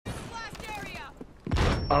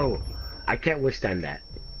Oh, I can't withstand that.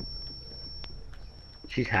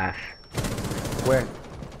 She's half. Where?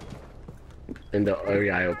 In the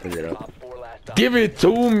area I opened it up. Give it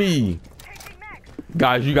to me.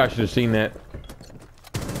 Guys, you guys should have seen that.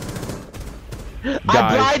 I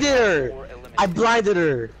Guys. blinded her! I blinded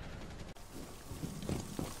her!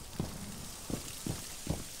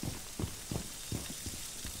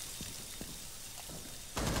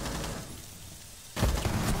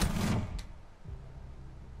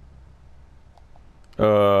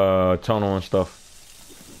 Tunnel and stuff.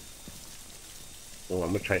 Oh, I'm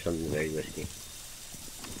gonna try something very risky.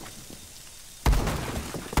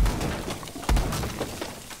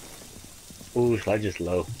 Ooh, Sledge is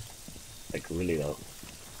low. Like, really low.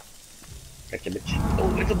 Catch a bitch.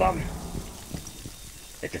 Oh, it's a bomb!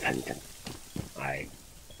 It's a phantom. Alright.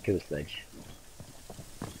 Kill the Sledge.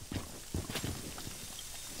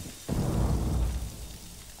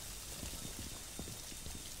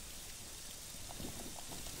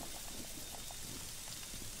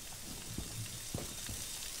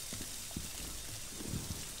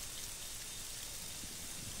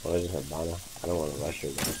 Oh, there's a Havana. I don't want to rush her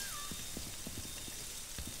though.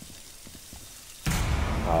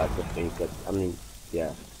 It's a Finca. I mean,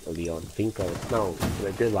 yeah, a Leon. Finca. No,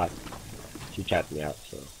 I did like. She chapped me out,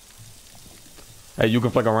 so. Hey, you can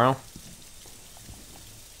flick around.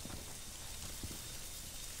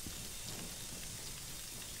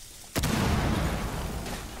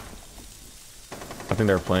 I think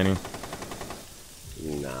they're planning.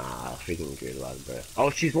 Nah, freaking good luck, bro. Oh,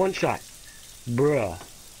 she's one shot. Bruh.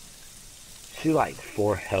 She like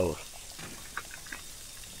 4 health.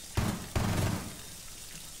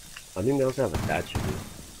 I think they also have a statue.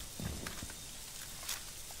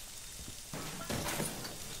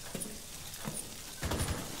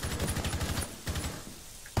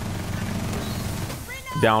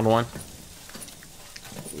 Down one.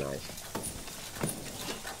 Nice.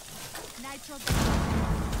 Nitro.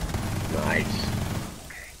 Nice.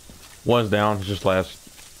 One's down. It's just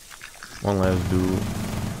one last dude.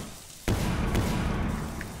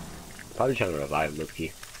 Probably trying to revive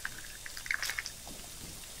Lipke.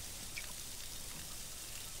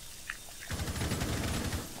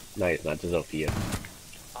 Nice, not to Zofia.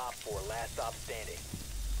 Op 4, last stop standing.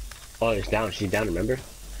 Oh, it's down. She's down, remember?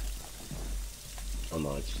 Oh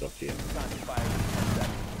no, it's Zofia. Time to fire in 10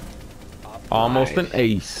 seconds. Op 4 Almost Nice. an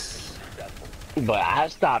ace. successful. But I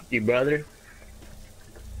stopped you, brother.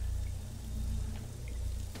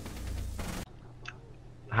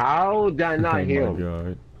 How did I not hear Oh my him?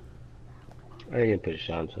 god. I didn't put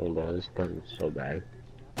shots on, bro. This gun is so bad.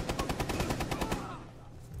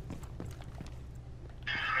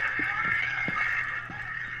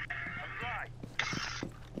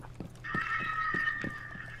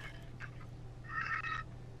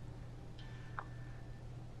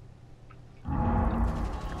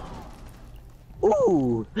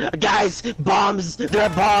 Ooh! Guys! Bombs! There are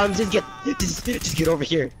bombs! Just get over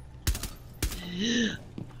here.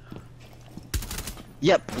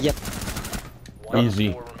 Yep. One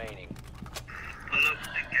Easy. 4 remaining.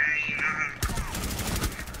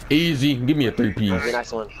 Easy. Give me a 3-piece. Okay,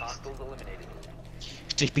 nice one. Hostiles eliminated.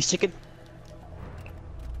 3-piece chicken?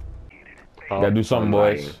 Gotta do something,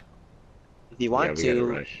 boys. If you want we gotta to,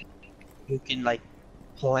 rush. you can like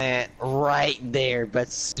plant right there, but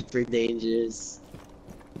super dangerous.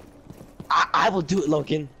 I will do it,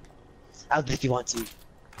 Logan. I'll do it if you want to.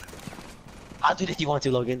 I'll do it if you want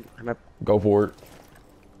to, Logan. Go for it.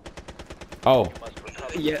 Oh. Must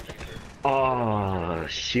recover. Yeah. Oh,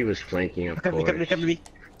 she was flanking, of Come course. to me.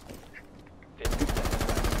 50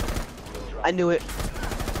 seconds. I knew it.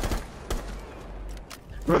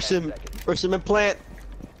 Rush him and plant.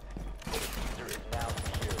 Diffuser is now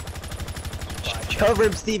secure. Cover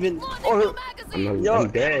him, Steven. Or I'm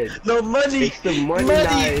dead. no money. It's the money Money.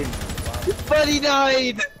 knife. Money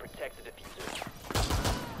died. Protect the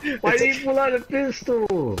diffuser. Why did he pull out a pistol?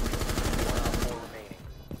 1 Op 4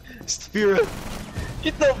 remaining. Spira.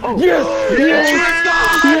 Get the. Oh. Yes!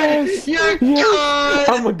 Yes! Yes! You're Yes! God!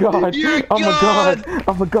 I'm a god! You're I'm a God! god!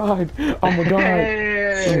 I'm a god! I'm a god!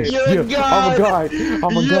 Hey. You're Yeah, God! I'm a god!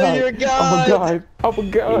 I'm a Yeah, god! you're I'm a God! god! I'm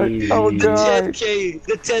a god! I'm a The god! 10K,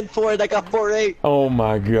 the 10-4, and I got 4-8. Oh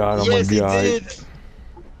my god! I'm Yes, a he god! did.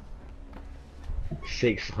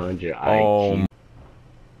 600 Oh. IQ.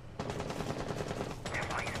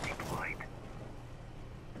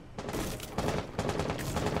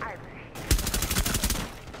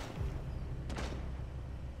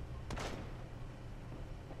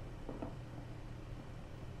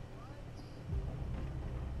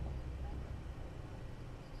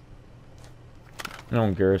 I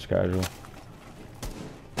don't care. It's casual.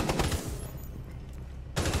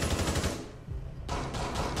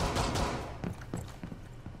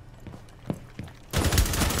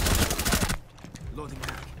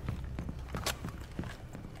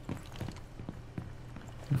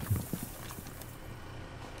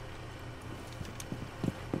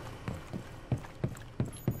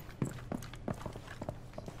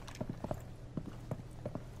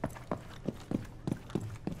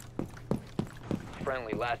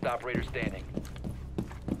 friendly, last operator standing.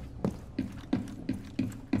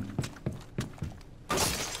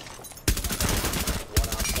 One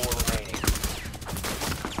on 4 remaining.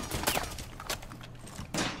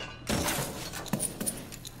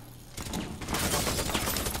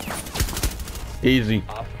 Easy.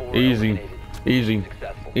 Op 4 Easy. eliminated. Easy.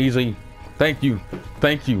 Successful. Easy. Thank you.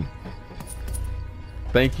 Thank you.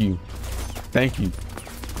 Thank you. Thank you.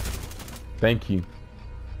 Thank you.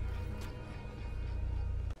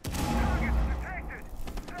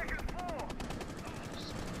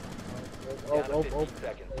 Down to 15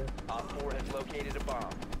 seconds. Op 4 has located a bomb.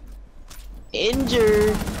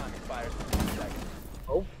 Injured. Time expires in 10 seconds.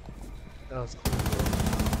 Oh. That was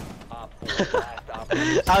cool. Op 4 last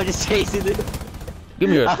operator. I was just chasing it. Give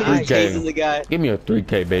me a I was just chasing 3K. the guy. Give me a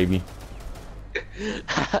 3K, baby.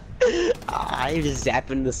 I'm just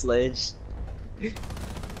zapping the sledge.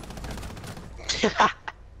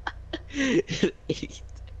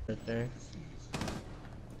 Right there.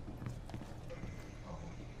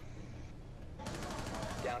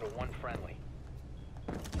 Down to 1 friendly.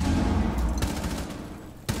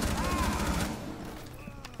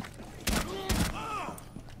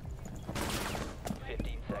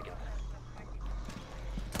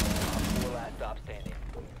 Last stop standing.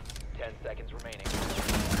 10 seconds remaining.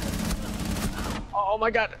 Oh my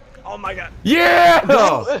god. Oh my god. Yeah!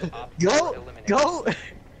 Go! Op Go! 4 eliminated. Go!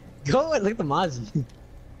 Go and look at the mods.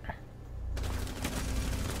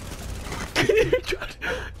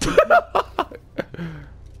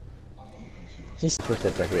 Just Push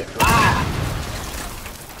that back here.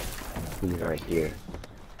 He's right here.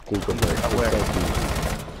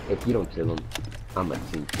 If you don't kill him, I'm a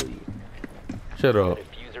team kill you. Shut up.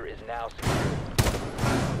 Diffuser is now secure.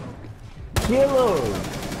 Kill him!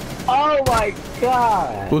 Oh my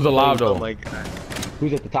god! Who's alive though? Oh my god.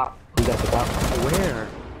 Who's at the top? Who's at the top? Where?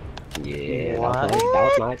 Yeah, What? that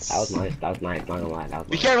was nice. That was nice. That was nice. Not gonna lie. That was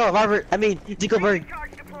Be nice. careful, Robert. I mean, Dickelberg.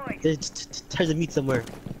 There's a meet somewhere.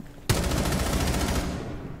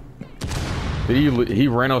 He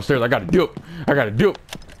ran upstairs. I gotta dip. I gotta dip.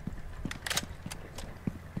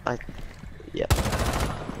 Yeah.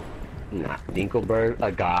 Nah, Dinkelberg,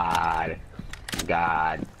 a god.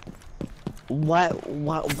 God. Why am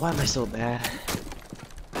I so bad?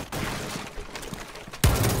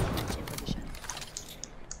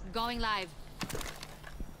 Going live.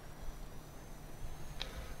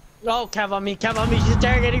 No, Cav on me, she's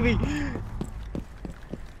interrogating me.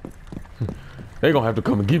 They gonna have to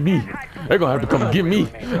come and get me. They gonna have to come and get me.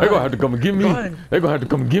 They gonna have to come and get me. They gonna have to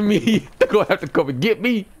come and get me. They gonna have to come and get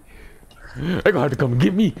me. They gonna have to come and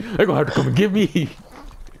get me. They gonna have to come and get me.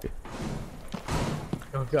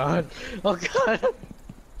 Oh god. Oh god.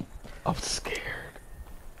 I'm scared.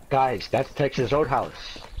 Guys, that's Texas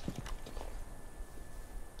Roadhouse.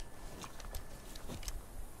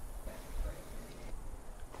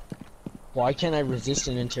 Why can't I resist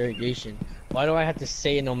an interrogation? Why do I have to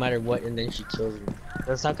say it no matter what and then she kills me?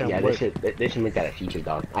 That's not gonna Yeah, work. they should make that a feature,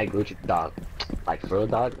 dog. I agree with you, dog. Like, for real,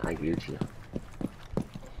 dog, I agree with you.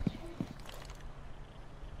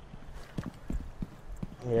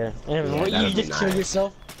 Yeah. Yeah, And what, that'd you be just kill nice.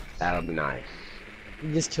 yourself? That'll be nice.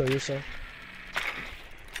 You just kill yourself?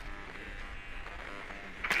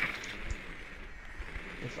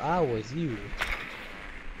 If I was you.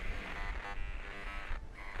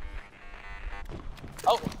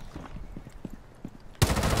 Oh!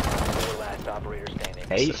 Last operator standing.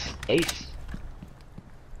 Ace.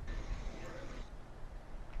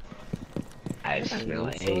 I smell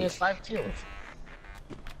It's only ace. 5 kills.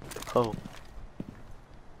 Oh.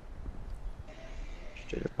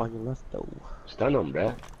 Straight up on your left though. Stun him,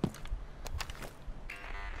 bruh.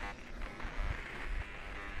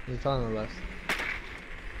 He's on the left.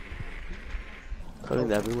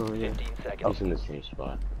 Cutting everywhere, yeah. 15 He's seconds. in the same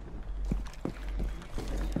spot.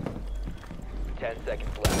 10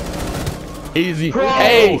 seconds left. Easy.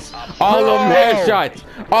 Ace. All of them headshots.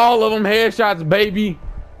 All of them headshots, baby.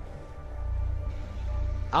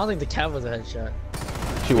 I don't think the cat was a headshot.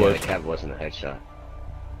 She Yeah, was. the cat wasn't a headshot.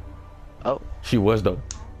 Oh. She was though.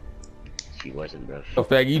 She wasn't, bro. Oh,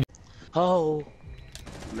 faggy. Oh.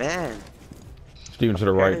 Man. Steven to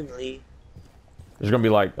the right. Apparently. There's gonna be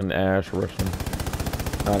like an Ash rushing.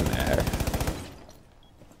 Not an Ash.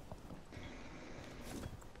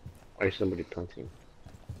 Why is somebody punching?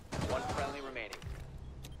 One friendly remaining.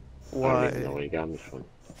 I don't Why? even know where you got me from.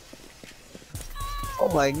 Oh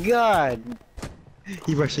my god.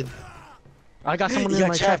 He rushing. I got someone You in got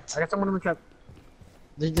my trapped. trap. I got someone in my trap.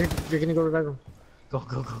 They're gonna go revive him. Go,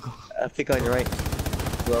 go, go, go. I think on your right.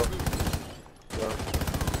 Go. Go.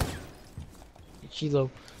 Chilo,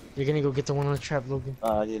 you're gonna go get the one on the trap, Logan.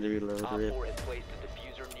 I need to reload Op it. 4 has placed a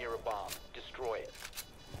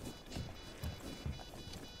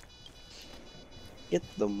Get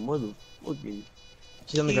the motherfucking.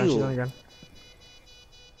 She's on the gun. She's kill. on the gun.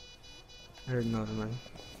 I heard another man.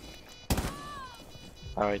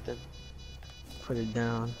 Alright then. Put it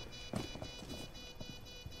down.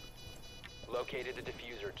 Located the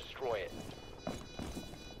diffuser. Destroy it.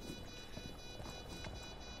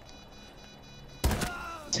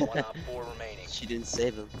 One op 4 remaining. She didn't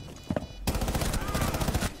save him.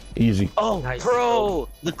 Easy. Oh, Nice. bro!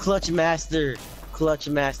 The clutch master! Clutch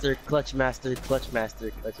master, clutch master, clutch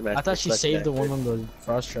master, clutch master. I thought she clutch saved the master. one on the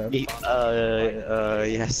frost trap.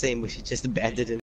 Yeah, same, but she just abandoned him.